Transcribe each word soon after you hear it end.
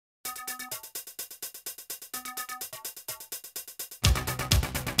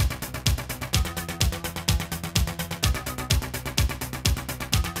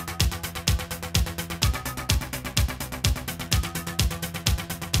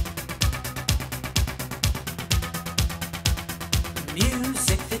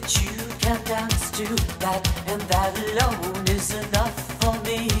Music that you can dance to, that and that alone is enough for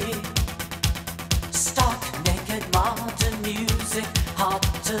me. Stark, naked, modern music,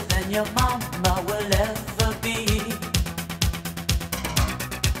 hotter than your mama will ever be.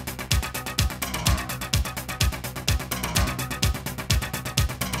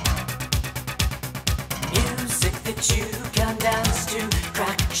 Music that you can dance to,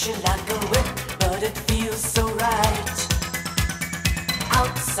 cracks you like a whip, but it feels so right.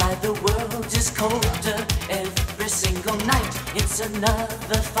 Outside the world is colder every single night. It's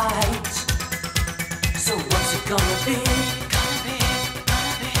another fight. So what's it gonna be?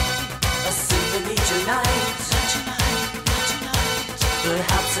 A symphony tonight.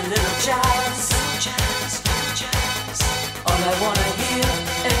 Perhaps a little jazz. All I wanna hear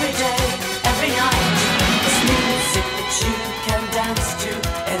every day, every night is music that you can dance to.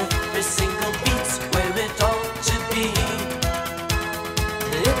 Every single beat's where it ought to be.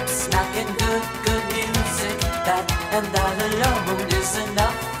 Lip-smacking good music, that and that alone is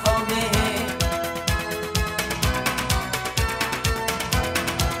enough for me.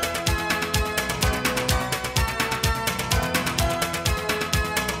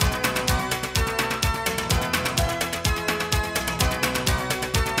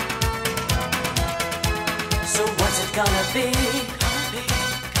 So what's it gonna be?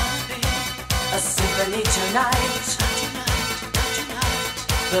 A symphony tonight.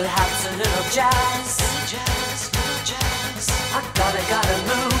 Perhaps a little jazz. I gotta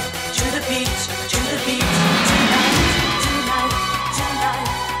move to the beat,